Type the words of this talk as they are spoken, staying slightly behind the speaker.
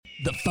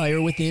The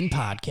Fire Within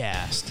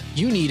podcast.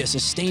 You need a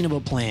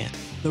sustainable plan,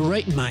 the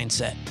right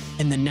mindset,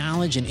 and the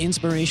knowledge and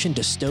inspiration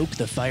to stoke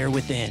the fire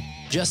within.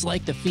 Just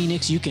like the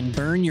phoenix, you can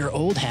burn your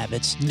old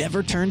habits,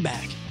 never turn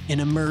back,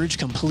 and emerge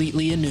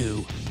completely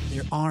anew.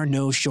 There are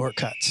no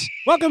shortcuts.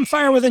 Welcome,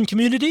 Fire Within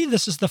community.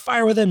 This is the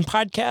Fire Within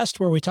podcast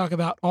where we talk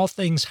about all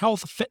things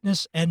health,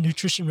 fitness, and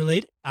nutrition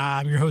related.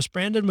 I'm your host,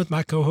 Brandon, with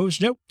my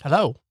co-host, Joe.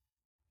 Hello.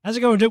 How's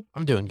it going, Joe?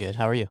 I'm doing good.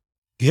 How are you?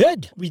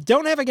 Good. We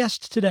don't have a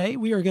guest today.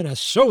 We are going to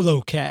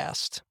solo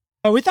cast.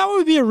 We thought what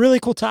would be a really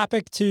cool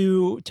topic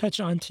to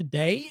touch on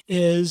today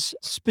is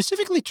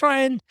specifically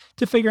trying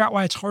to figure out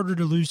why it's harder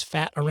to lose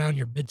fat around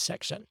your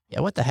midsection.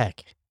 Yeah, what the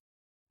heck?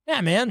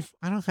 Yeah, man.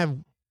 I don't have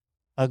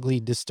ugly,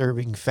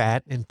 disturbing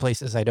fat in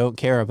places I don't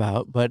care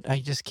about, but I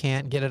just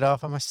can't get it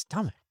off of my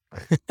stomach.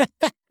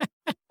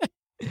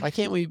 Why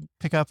can't we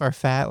pick up our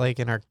fat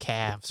like in our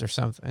calves or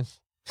something?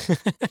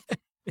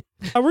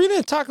 We're going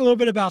to talk a little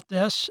bit about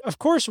this. Of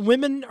course,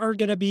 women are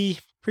going to be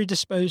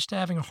predisposed to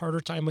having a harder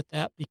time with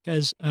that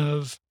because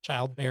of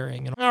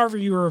childbearing and however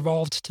you were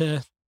evolved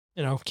to,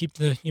 keep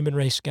the human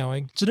race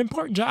going. It's an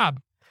important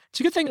job. It's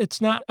a good thing it's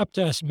not up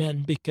to us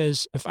men,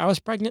 because if I was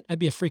pregnant, I'd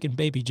be a freaking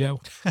baby, Joe.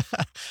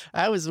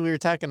 We were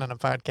talking on a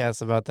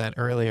podcast about that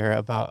earlier,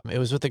 it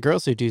was with the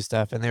girls who do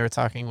stuff, and they were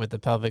talking with the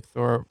pelvic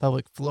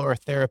floor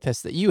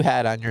therapist that you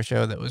had on your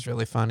show that was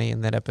really funny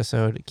in that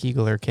episode,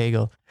 Kegel or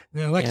Kegel.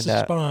 Yeah,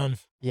 Alexis Spawn.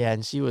 Yeah,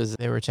 and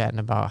they were chatting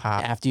about how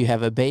after you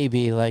have a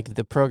baby, like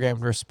the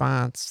programmed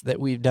response that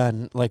we've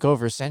done like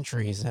over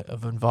centuries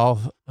of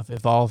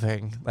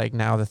evolving, like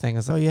now the thing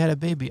is, oh, you had a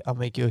baby, I'll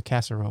make you a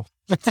casserole.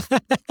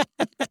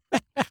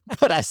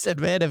 But I said,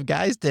 man, if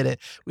guys did it,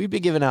 we'd be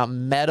giving out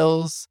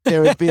medals.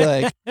 There would be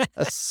like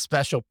a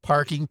special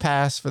parking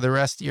pass for the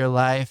rest of your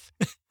life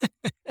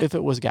if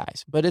it was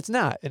guys. But it's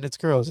not, and it's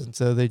girls, and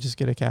so they just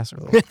get a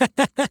casserole.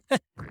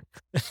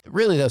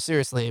 Really, though,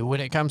 seriously, when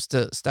it comes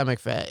to stomach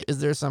fat, is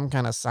there some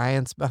kind of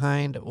science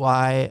behind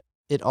why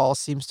it all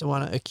seems to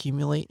want to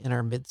accumulate in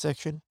our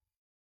midsection?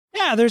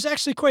 Yeah, there's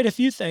actually quite a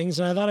few things,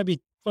 and I thought it'd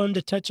be fun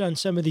to touch on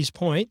some of these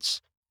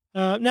points.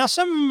 Now,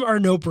 some are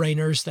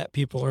no-brainers that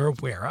people are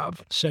aware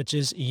of, such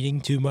as eating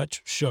too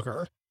much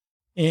sugar.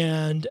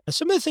 And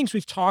some of the things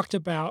we've talked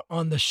about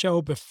on the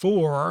show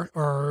before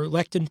are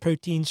lectin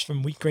proteins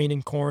from wheat grain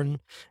and corn,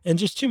 and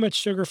just too much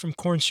sugar from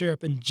corn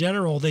syrup in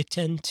general. They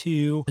tend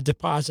to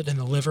deposit in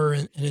the liver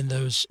and in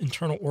those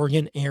internal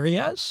organ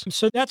areas.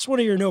 So that's one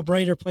of your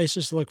no-brainer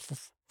places to look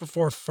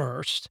for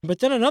first. But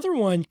then another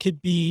one could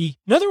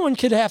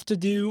have to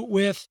do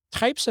with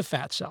types of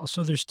fat cells.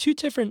 So there's two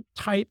different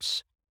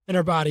types in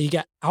our body. You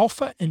got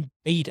alpha and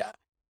beta.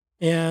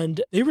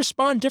 And they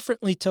respond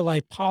differently to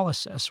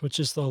lipolysis, which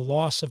is the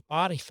loss of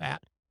body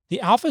fat. The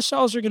alpha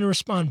cells are going to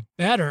respond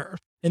better,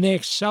 and they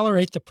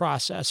accelerate the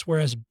process,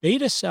 whereas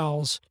beta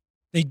cells,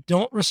 they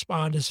don't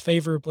respond as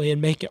favorably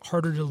and make it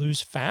harder to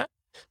lose fat.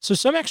 So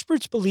some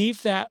experts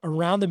believe that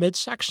around the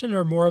midsection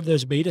are more of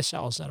those beta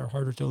cells that are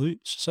harder to lose.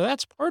 So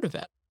that's part of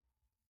it,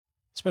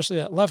 especially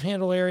that love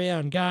handle area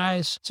on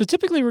guys. So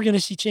typically we're going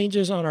to see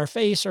changes on our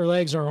face, our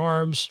legs, our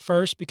arms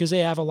first, because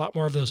they have a lot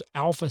more of those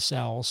alpha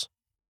cells.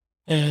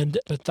 And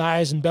the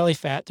thighs and belly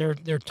fat, there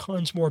are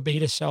tons more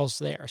beta cells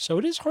there. So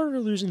it is harder to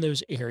lose in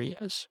those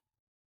areas.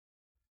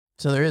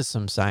 So there is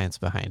some science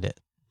behind it.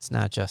 It's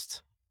not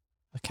just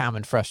a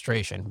common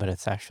frustration, but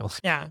it's actual.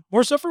 Yeah,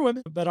 more so for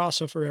women, but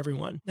also for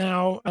everyone.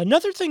 Now,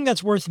 another thing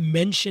that's worth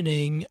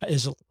mentioning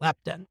is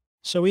leptin.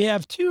 So we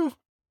have two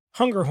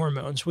hunger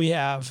hormones. We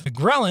have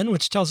ghrelin,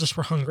 which tells us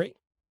we're hungry,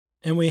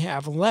 and we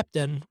have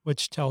leptin,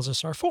 which tells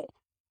us are full.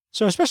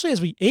 So especially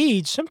as we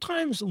age,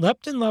 sometimes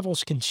leptin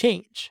levels can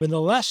change. When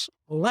the less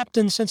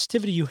leptin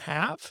sensitivity you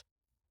have,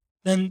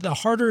 then the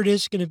harder it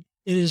is going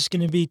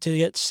to be to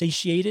get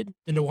satiated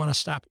and to want to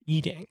stop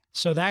eating.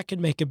 So that can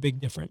make a big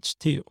difference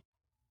too.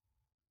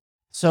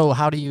 So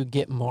how do you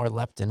get more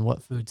leptin?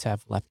 What foods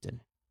have leptin?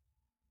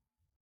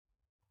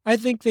 I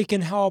think they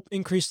can help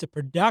increase the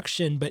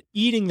production, but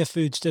eating the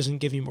foods doesn't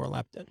give you more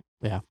leptin.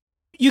 Yeah.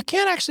 You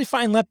can actually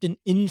find leptin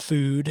in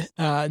food,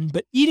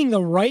 but eating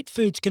the right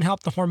foods can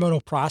help the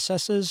hormonal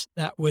processes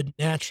that would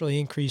naturally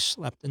increase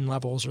leptin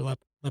levels or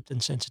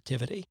leptin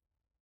sensitivity.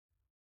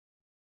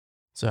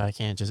 So I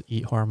can't just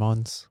eat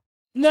hormones?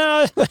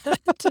 No,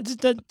 it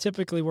doesn't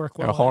typically work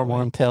well. Or a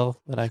hormone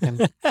pill that I think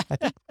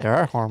there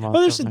are hormones.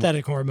 Well, there's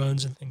synthetic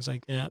hormones and things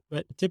like that,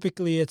 but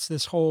typically it's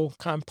this whole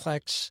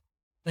complex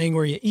thing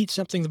where you eat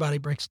something, the body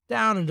breaks it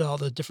down into all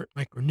the different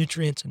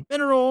micronutrients and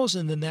minerals,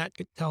 and then that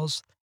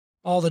tells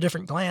all the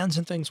different glands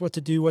and things what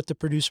to do, what to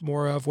produce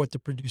more of, what to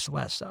produce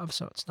less of.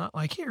 So it's not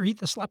like, here, eat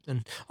this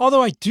leptin.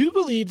 Although I do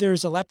believe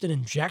there's a leptin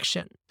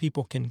injection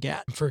people can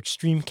get for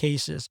extreme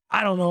cases.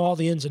 I don't know all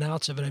the ins and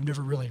outs of it. I've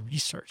never really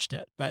researched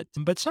it. But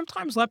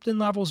sometimes leptin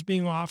levels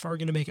being off are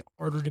going to make it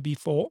harder to be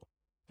full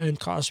and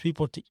cause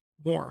people to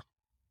eat more.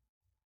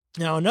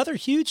 Now, another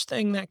huge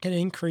thing that can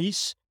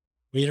increase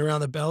weight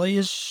around the belly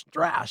is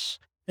stress.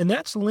 And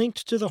that's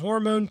linked to the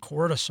hormone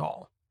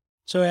cortisol.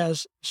 So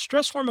as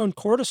stress hormone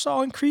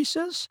cortisol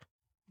increases,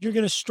 you're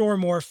going to store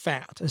more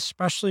fat,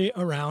 especially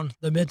around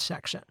the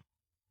midsection.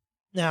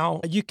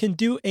 Now, you can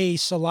do a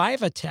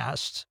saliva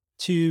test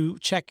to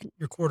check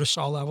your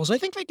cortisol levels. I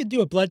think they could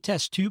do a blood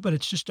test too, but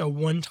it's just a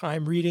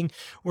one-time reading,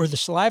 where the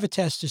saliva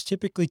test is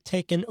typically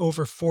taken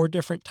over 4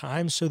 different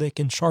times so they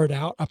can chart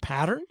out a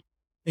pattern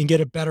and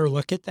get a better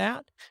look at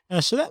that.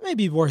 So that may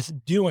be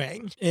worth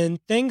doing. And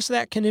things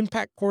that can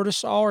impact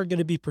cortisol are going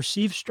to be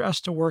perceived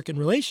stress to work and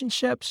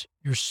relationships,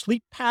 your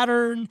sleep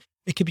pattern.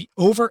 It could be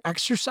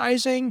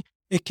over-exercising.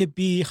 It could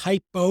be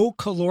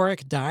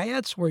hypocaloric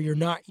diets where you're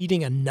not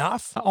eating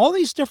enough. All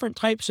these different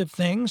types of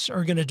things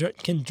are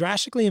can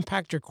drastically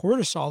impact your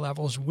cortisol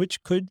levels,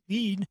 which could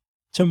lead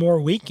to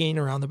more weight gain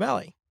around the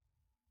belly.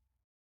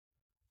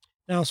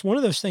 Now, it's one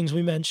of those things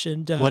we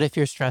mentioned. What if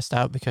you're stressed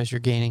out because you're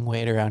gaining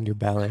weight around your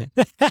belly?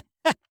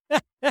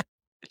 Then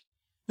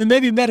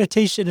maybe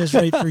meditation is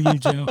right for you,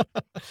 Joe.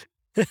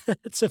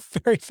 It's a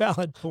very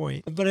valid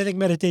point, but I think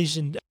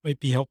meditation might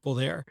be helpful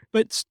there.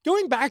 But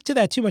going back to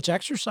that too much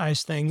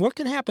exercise thing, what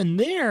can happen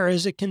there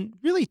is it can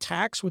really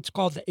tax what's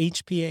called the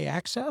HPA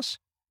axis,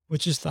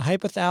 which is the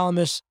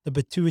hypothalamus, the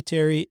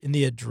pituitary, and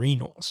the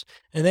adrenals.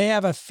 And they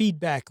have a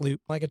feedback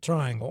loop like a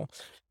triangle.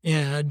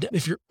 And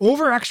if you're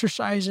over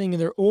exercising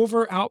and they're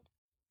over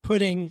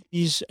outputting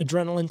these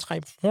adrenaline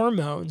type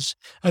hormones,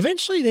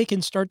 eventually they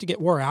can start to get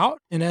wore out.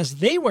 And as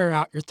they wear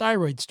out, your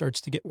thyroid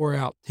starts to get wore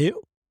out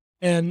too.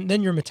 And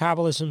then your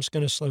metabolism is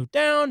going to slow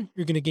down.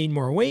 You're going to gain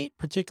more weight,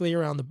 particularly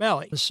around the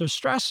belly. So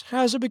stress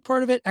has a big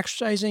part of it.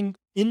 Exercising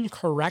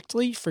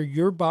incorrectly for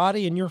your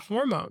body and your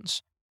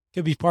hormones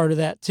could be part of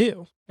that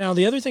too. Now,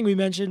 the other thing we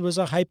mentioned was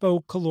a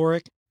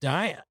hypocaloric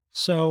diet.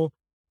 So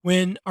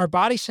when our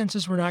body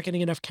senses we're not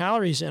getting enough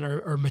calories in,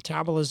 our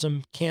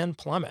metabolism can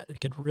plummet. It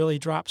could really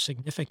drop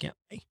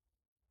significantly.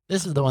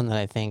 This is the one that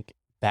I think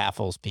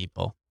baffles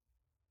people.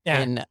 Yeah.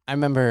 And I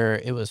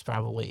remember it was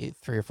probably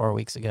 3 or 4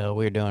 weeks ago,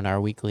 we were doing our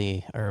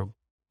weekly or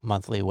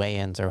monthly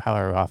weigh-ins or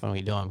however often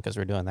we do them because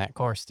we're doing that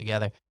course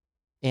together.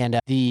 And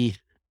I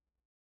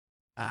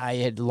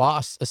had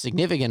lost a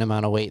significant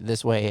amount of weight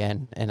this way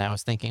in, and I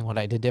was thinking what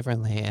I did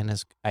differently, and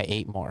I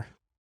ate more.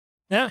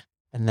 Yeah.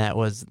 And that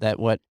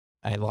what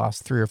I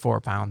lost 3 or 4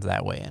 pounds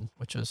that way in,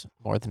 which was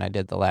more than I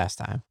did the last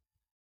time.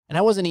 And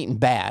I wasn't eating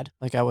bad.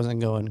 Like I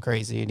wasn't going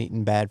crazy and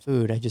eating bad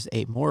food. I just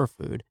ate more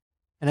food.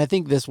 And I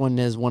think this one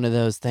is one of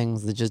those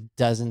things that just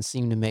doesn't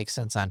seem to make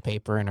sense on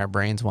paper and our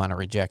brains want to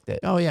reject it.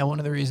 Oh yeah, one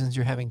of the reasons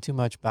you're having too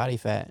much body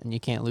fat and you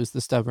can't lose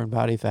the stubborn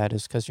body fat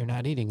is because you're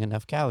not eating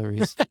enough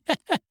calories.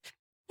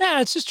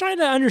 Yeah, it's just trying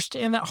to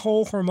understand that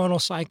whole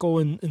hormonal cycle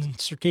and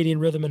circadian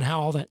rhythm and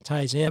how all that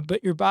ties in.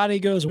 But your body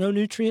goes, no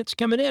nutrients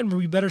coming in.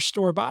 We better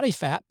store body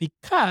fat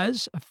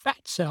because a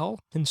fat cell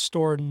can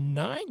store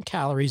 9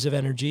 calories of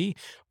energy,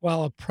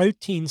 while a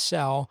protein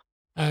cell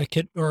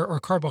or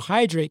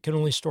carbohydrate can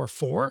only store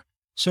 4.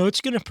 So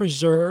it's going to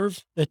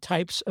preserve the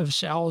types of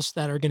cells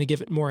that are going to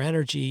give it more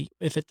energy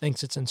if it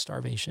thinks it's in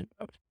starvation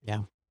mode.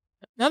 Yeah.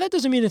 Now, that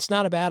doesn't mean it's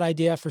not a bad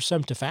idea for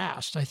some to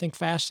fast. I think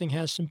fasting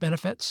has some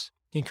benefits,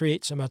 can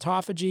create some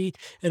autophagy,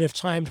 and if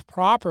timed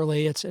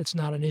properly, it's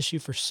not an issue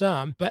for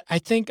some. But I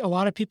think a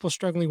lot of people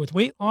struggling with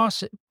weight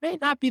loss, it may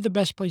not be the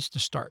best place to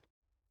start.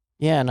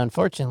 Yeah, and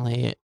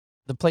unfortunately,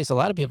 the place a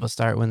lot of people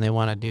start when they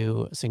want to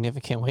do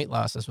significant weight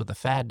loss is with a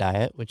fad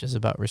diet, which is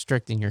about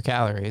restricting your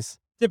calories.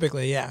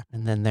 Typically, yeah.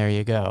 And then there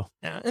you go.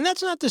 Yeah. And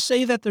that's not to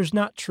say that there's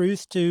not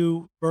truth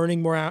to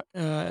burning more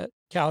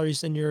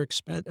calories than you're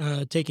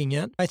taking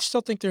in. I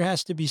still think there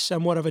has to be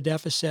somewhat of a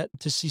deficit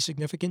to see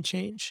significant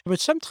change. But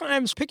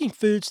sometimes picking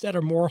foods that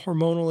are more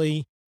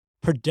hormonally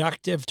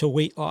productive to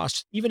weight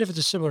loss, even if it's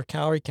a similar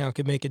calorie count,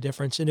 can make a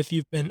difference. And if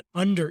you've been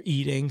under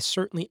eating,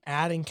 certainly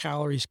adding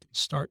calories can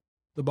start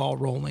the ball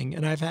rolling.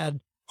 And I've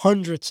had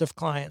hundreds of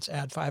clients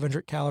add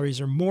 500 calories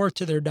or more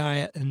to their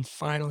diet and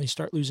finally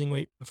start losing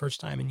weight for the first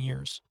time in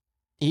years.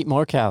 Eat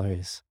more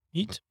calories.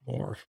 Eat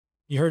more.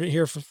 You heard it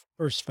here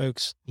first,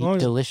 folks. Eat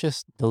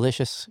delicious,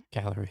 delicious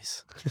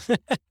calories.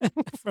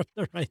 From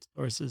the right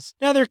sources.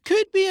 Now, there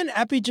could be an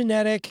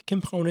epigenetic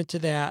component to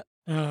that,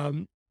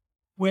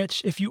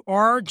 which if you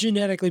are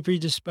genetically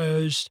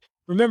predisposed,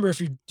 remember,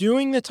 if you're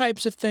doing the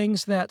types of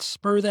things that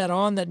spur that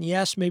on, then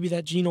yes, maybe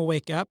that gene will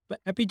wake up. But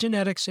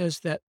epigenetics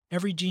says that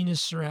every gene is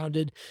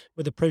surrounded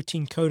with a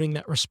protein coating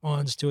that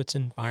responds to its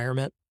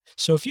environment.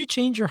 So if you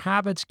change your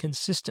habits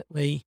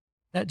consistently,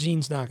 that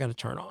gene's not going to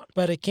turn on.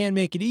 But it can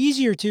make it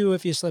easier too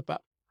if you slip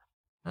up.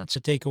 That's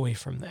a takeaway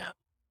from that.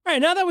 All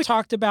right, now that we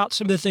talked about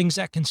some of the things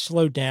that can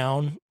slow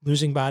down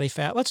losing body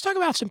fat, let's talk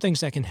about some things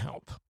that can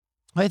help.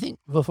 I think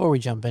before we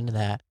jump into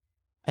that,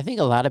 I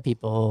think a lot of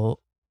people,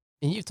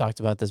 and you've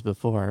talked about this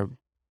before,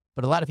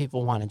 but a lot of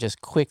people want to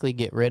just quickly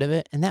get rid of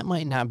it, and that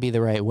might not be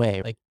the right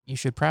way. Like, you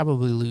should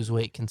probably lose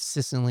weight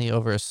consistently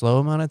over a slow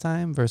amount of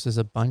time versus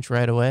a bunch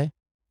right away.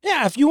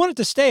 Yeah, if you want it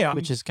to stay on.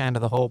 Which is kind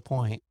of the whole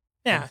point.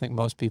 Yeah. I think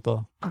most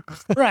people.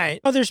 Right.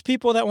 Well, there's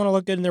people that want to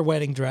look good in their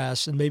wedding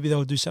dress, and maybe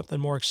they'll do something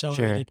more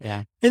accelerated. Sure,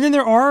 yeah. And then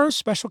there are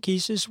special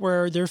cases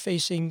where they're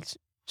facing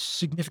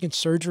significant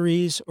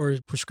surgeries or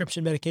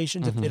prescription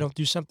medications if they Mhm. don't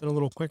do something a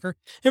little quicker.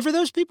 And for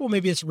those people,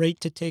 maybe it's right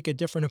to take a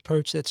different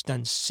approach that's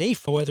done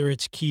safe, whether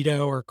it's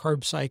keto or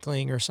carb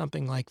cycling or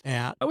something like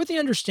that, but with the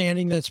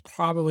understanding that it's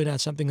probably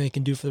not something they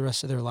can do for the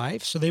rest of their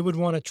life. So they would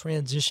want to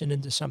transition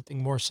into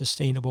something more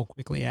sustainable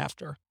quickly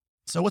after.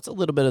 So what's a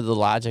little bit of the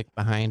logic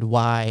behind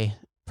why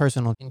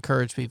personal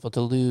encourage people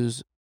to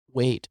lose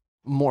weight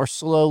more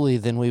slowly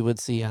than we would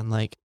see on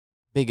like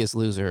Biggest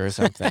Loser or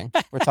something?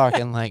 We're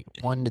talking like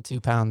 1 to 2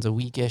 pounds a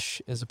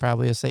weekish is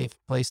probably a safe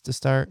place to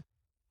start.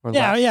 Or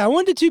Yeah, less. yeah.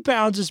 1 to 2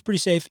 pounds is pretty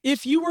safe.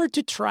 If you were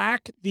to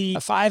track the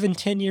 5 and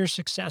 10-year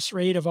success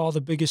rate of all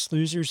the Biggest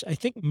Losers, I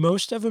think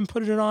most of them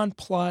put it on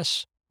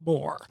plus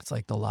more. It's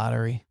like the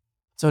lottery.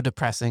 So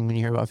depressing when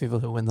you hear about people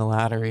who win the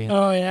lottery and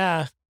Oh,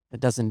 yeah. it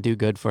doesn't do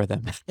good for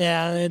them.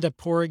 Yeah, they end up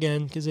poor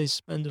again because they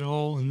spend it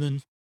all, and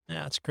then,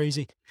 yeah, it's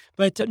crazy.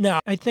 But no,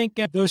 I think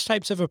those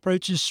types of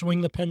approaches swing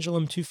the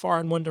pendulum too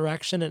far in one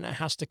direction, and it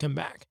has to come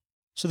back.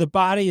 So the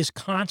body is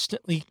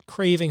constantly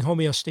craving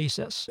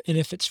homeostasis. And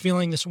if it's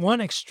feeling this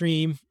one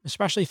extreme,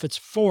 especially if it's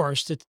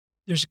forced,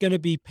 there's going to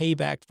be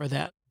payback for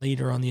that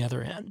later on the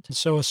other end.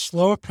 So a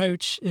slow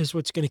approach is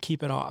what's going to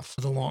keep it off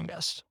the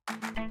longest.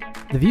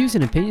 The views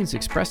and opinions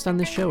expressed on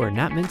this show are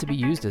not meant to be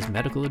used as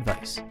medical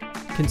advice.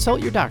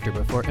 Consult your doctor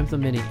before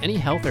implementing any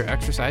health or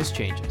exercise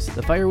changes.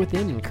 The Fire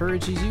Within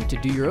encourages you to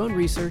do your own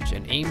research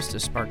and aims to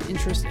spark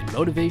interest and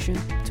motivation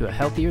to a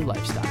healthier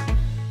lifestyle.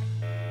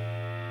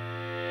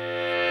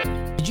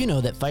 Did you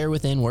know that Fire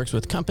Within works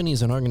with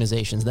companies and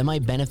organizations that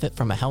might benefit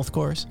from a health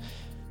course?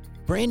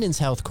 Brandon's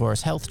health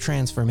course, Health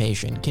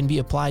Transformation, can be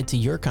applied to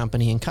your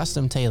company and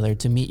custom tailored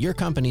to meet your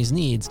company's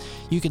needs.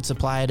 You could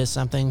supply it as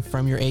something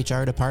from your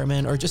HR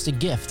department or just a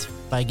gift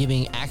by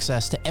giving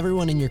access to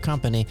everyone in your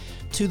company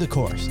to the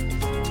course.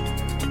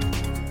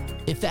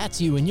 If that's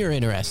you and you're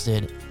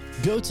interested,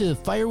 go to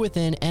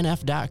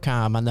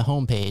firewithinnf.com on the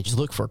homepage.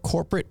 Look for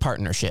corporate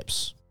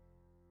partnerships.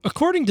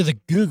 According to the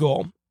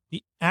Google,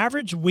 the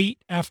average weight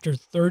after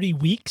 30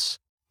 weeks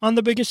on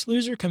The Biggest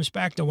Loser comes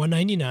back to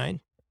 199.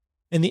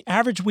 And the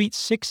average weight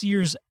 6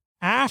 years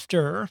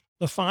after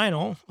the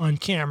final on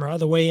camera,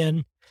 the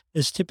weigh-in,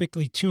 is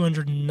typically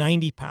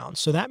 290 pounds.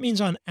 So that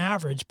means on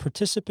average,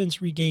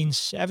 participants regain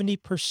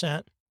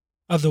 70%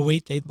 of the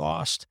weight they'd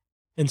lost,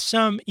 and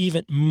some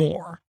even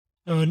more.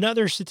 Now,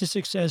 another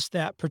statistic says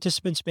that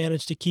participants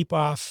managed to keep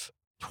off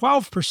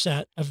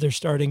 12% of their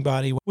starting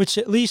body, which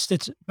at least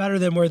it's better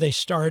than where they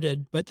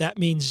started, but that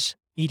means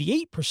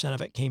 88% of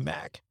it came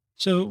back.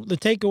 So the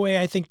takeaway,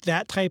 I think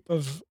that type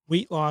of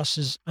weight loss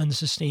is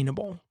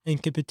unsustainable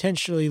and could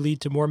potentially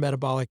lead to more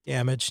metabolic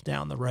damage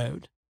down the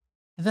road.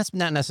 And that's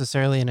not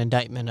necessarily an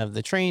indictment of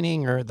the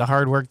training or the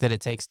hard work that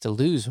it takes to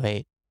lose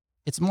weight.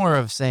 It's more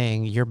of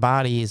saying your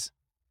body's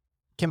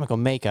chemical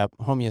makeup,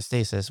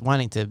 homeostasis,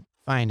 wanting to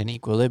find an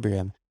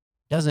equilibrium,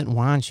 doesn't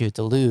want you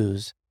to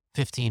lose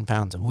 15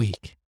 pounds a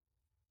week.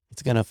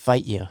 It's going to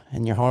fight you,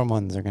 and your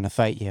hormones are going to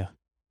fight you.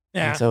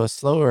 Yeah, And so a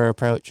slower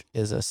approach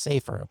is a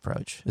safer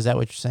approach. Is that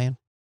what you're saying?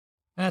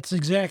 that's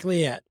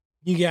exactly it.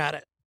 You got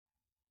it.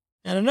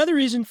 And another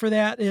reason for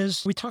that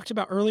is we talked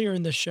about earlier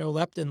in the show,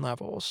 leptin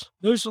levels.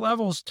 Those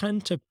levels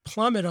tend to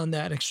plummet on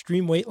that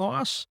extreme weight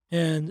loss.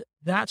 And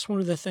that's one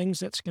of the things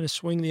that's going to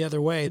swing the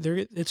other way.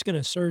 It's going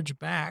to surge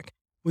back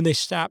when they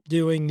stop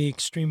doing the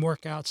extreme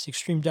workouts, the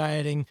extreme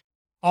dieting,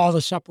 all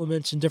the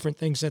supplements and different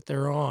things that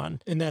they're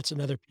on. And that's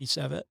another piece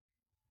of it.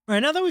 All right,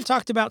 now that we've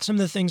talked about some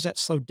of the things that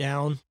slow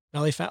down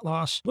belly fat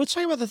loss, let's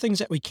talk about the things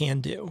that we can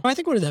do. I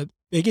think one of the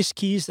biggest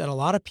keys that a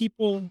lot of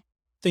people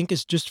think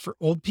is just for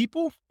old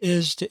people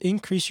is to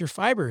increase your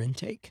fiber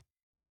intake.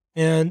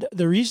 And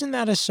the reason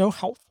that is so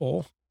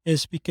helpful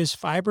is because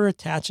fiber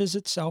attaches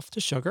itself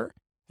to sugar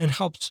and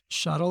helps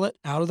shuttle it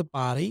out of the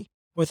body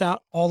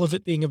without all of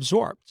it being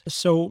absorbed.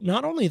 So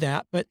not only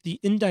that, but the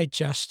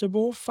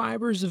indigestible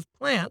fibers of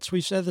plants,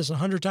 we've said this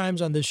 100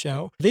 times on this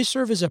show, they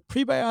serve as a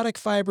prebiotic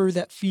fiber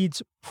that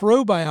feeds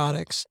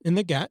probiotics in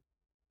the gut.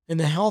 And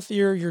the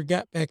healthier your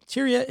gut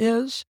bacteria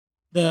is,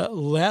 the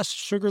less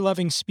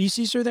sugar-loving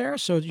species are there.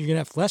 So you're going to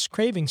have less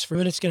cravings for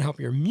it. It's going to help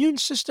your immune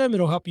system.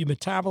 It'll help you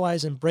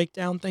metabolize and break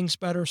down things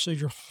better. So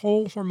your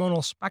whole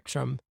hormonal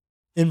spectrum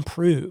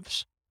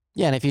improves.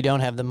 Yeah, and if you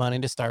don't have the money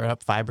to start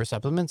up fiber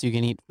supplements, you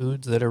can eat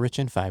foods that are rich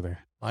in fiber.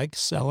 Like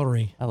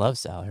celery. I love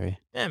celery.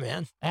 Yeah,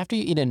 man. After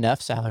you eat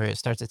enough celery, it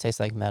starts to taste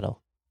like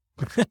metal.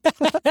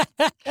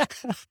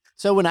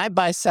 So when I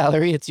buy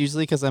celery, it's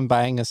usually because I'm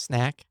buying a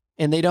snack,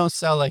 and they don't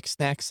sell like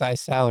snack size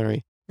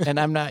celery. And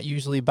I'm not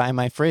usually by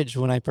my fridge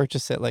when I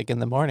purchase it like in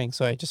the morning,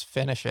 so I just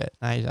finish it.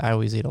 I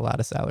always eat a lot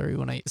of celery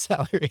when I eat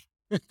celery.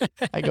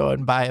 I go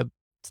and buy a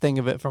thing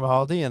of it from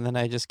Aldi, and then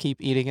I just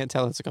keep eating it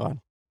till it's gone.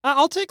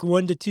 I'll take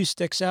 1 to 2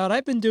 sticks out.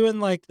 I've been doing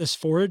like this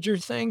forager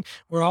thing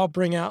where I'll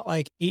bring out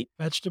like 8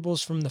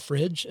 vegetables from the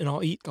fridge and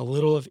I'll eat a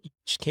little of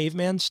each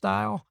caveman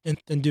style and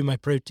then do my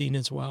protein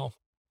as well.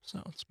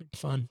 So it's been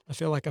fun. I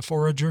feel like a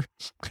forager.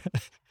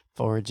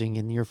 Foraging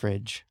in your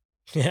fridge.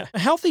 Yeah.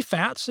 Healthy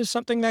fats is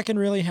something that can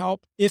really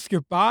help. If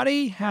your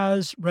body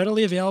has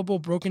readily available,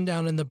 broken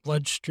down in the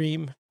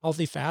bloodstream,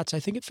 healthy fats. I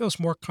think it feels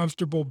more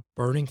comfortable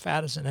burning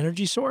fat as an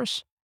energy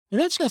source. And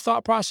that's the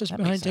thought process That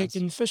behind makes sense.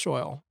 taking fish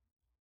oil.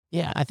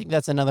 Yeah, I think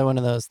that's another one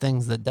of those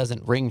things that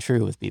doesn't ring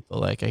true with people.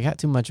 Like, I got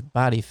too much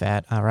body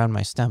fat around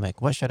my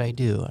stomach. What should I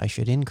do? I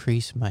should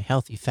increase my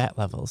healthy fat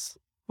levels.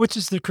 Which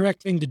is the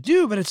correct thing to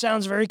do, but it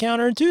sounds very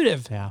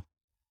counterintuitive. Yeah.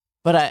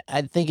 But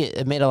I think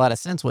it made a lot of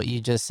sense what you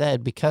just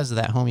said because of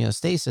that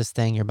homeostasis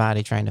thing, your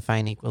body trying to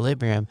find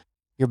equilibrium.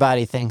 Your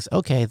body thinks,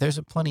 okay, there's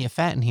plenty of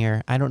fat in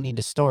here. I don't need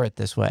to store it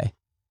this way.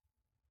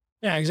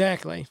 Yeah,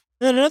 exactly.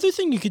 And another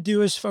thing you could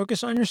do is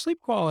focus on your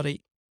sleep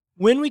quality.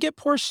 When we get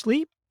poor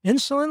sleep,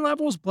 insulin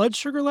levels, blood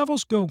sugar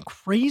levels go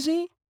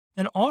crazy.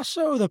 And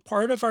also the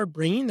part of our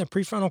brain, the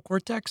prefrontal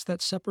cortex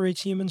that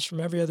separates humans from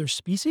every other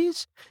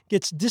species,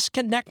 gets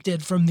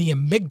disconnected from the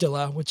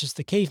amygdala, which is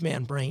the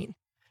caveman brain.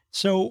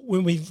 So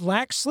when we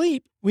lack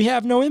sleep, we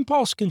have no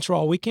impulse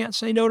control. We can't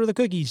say no to the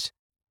cookies.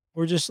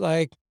 We're just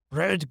like,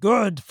 red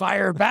good,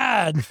 fire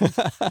bad.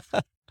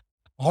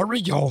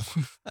 Oreo.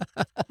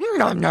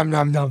 Nom, nom,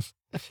 nom, nom.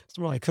 It's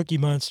more like Cookie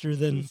Monster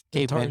than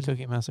Caveman Tarzan.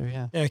 Cookie Monster,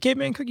 yeah. Yeah,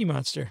 Caveman Cookie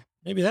Monster.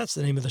 Maybe that's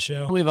the name of the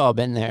show. We've all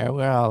been there.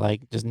 We're all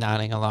like just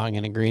nodding along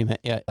in agreement.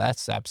 Yeah,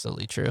 that's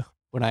absolutely true.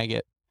 When I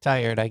get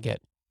tired, I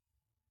get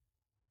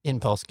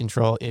impulse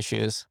control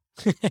issues.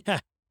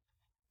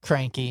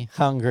 Cranky,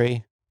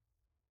 hungry,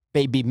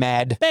 baby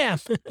mad. Bam.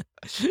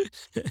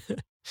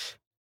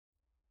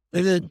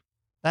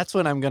 That's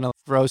when I'm going to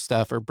throw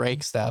stuff or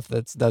break stuff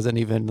that doesn't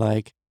even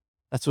like,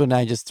 that's when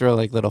I just throw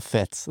like little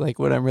fits. Like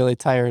when I'm really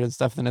tired and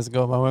stuff, then it's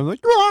going my way. I'm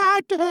like,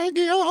 dang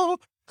you.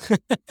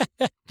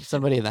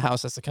 Somebody in the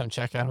house has to come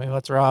check on me.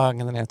 What's wrong?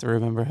 And then I have to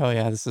remember, oh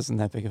yeah, this isn't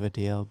that big of a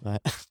deal.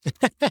 But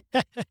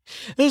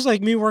It was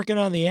like me working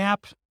on the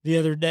app the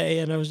other day,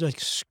 and I was like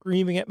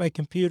screaming at my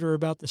computer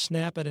about the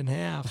snap it in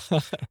half.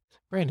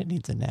 Brandon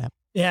needs a nap.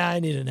 Yeah, I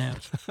need a nap.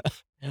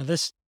 Yeah,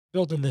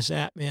 building this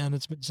app, man,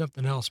 it's been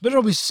something else. But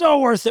it'll be so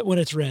worth it when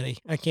it's ready.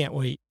 I can't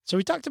wait. So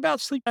we talked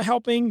about sleep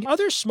helping.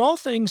 Other small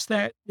things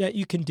that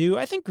you can do.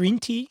 I think green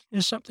tea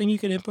is something you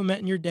can implement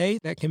in your day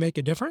that can make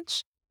a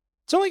difference.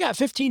 It's only got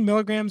 15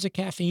 milligrams of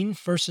caffeine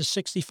versus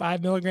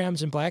 65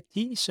 milligrams in black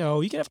tea.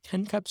 So you can have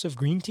 10 cups of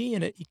green tea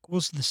and it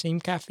equals the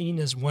same caffeine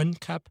as 1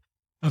 cup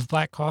of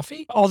black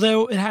coffee.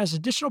 Although it has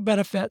additional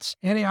benefits,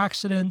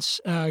 antioxidants,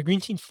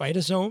 green tea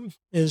phytosome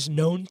is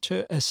known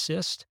to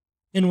assist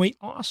in weight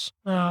loss.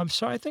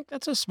 So I think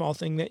that's a small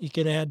thing that you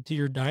can add to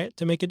your diet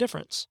to make a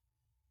difference.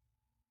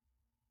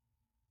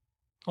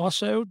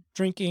 Also,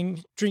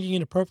 drinking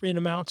in appropriate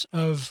amounts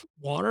of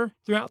water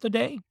throughout the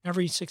day,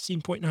 every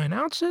 16.9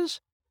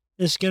 ounces,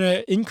 is going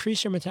to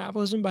increase your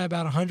metabolism by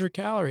about 100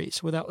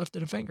 calories without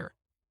lifting a finger,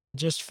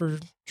 just for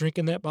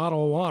drinking that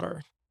bottle of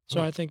water.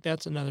 So I think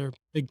that's another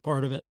big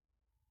part of it.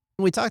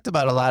 We talked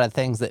about a lot of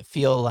things that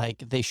feel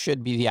like they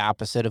should be the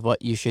opposite of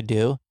what you should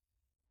do.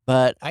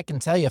 But I can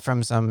tell you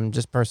from some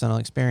just personal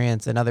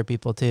experience and other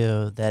people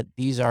too, that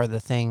these are the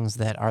things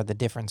that are the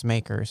difference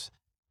makers.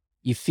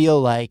 You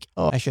feel like,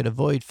 oh, I should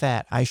avoid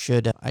fat. I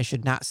should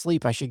not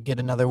sleep. I should get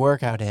another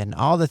workout in.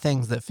 All the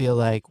things that feel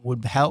like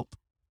would help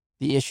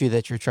the issue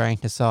that you're trying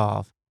to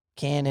solve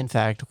can in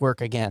fact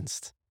work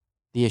against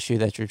the issue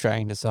that you're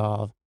trying to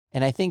solve.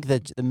 And I think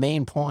that the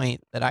main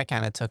point that I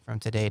kind of took from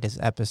today's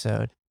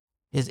episode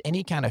is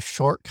any kind of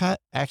shortcut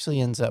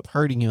actually ends up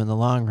hurting you in the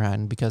long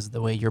run because of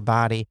the way your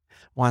body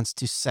wants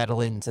to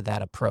settle into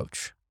that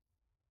approach.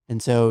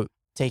 And so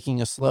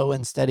taking a slow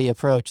and steady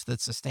approach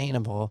that's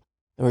sustainable,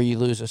 where you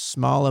lose a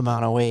small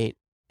amount of weight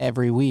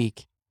every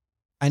week.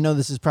 I know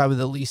this is probably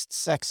the least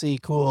sexy,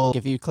 cool.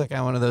 If you click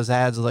on one of those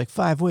ads like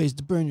 5 ways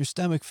to burn your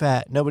stomach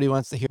fat, nobody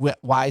wants to hear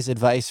wise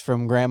advice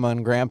from grandma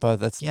and grandpa.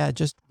 That's, yeah,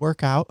 just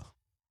work out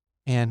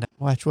and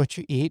watch what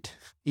you eat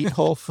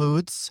whole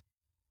foods.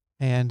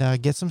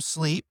 And get some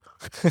sleep.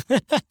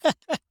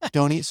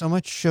 Don't eat so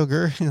much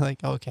sugar. You're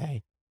like,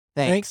 okay,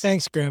 thanks.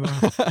 Thanks, Grandma.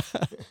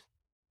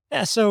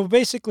 Yeah, so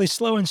basically,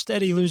 Slow and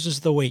Steady loses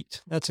the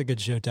weight. That's a good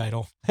show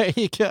title. There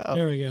you go.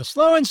 There we go.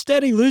 Slow and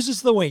Steady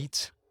loses the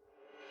weight.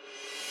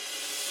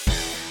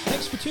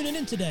 Thanks for tuning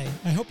in today.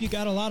 I hope you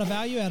got a lot of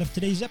value out of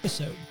today's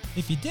episode.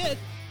 If you did,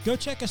 go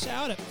check us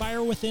out at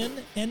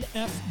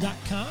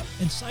firewithinnf.com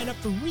and sign up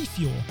for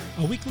Refuel,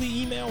 a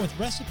weekly email with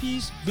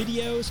recipes,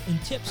 videos,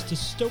 and tips to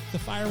stoke the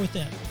fire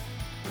within.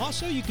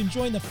 Also, you can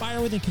join the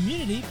Fire Within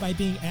community by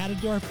being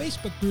added to our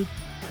Facebook group,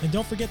 and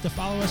don't forget to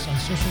follow us on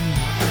social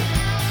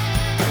media.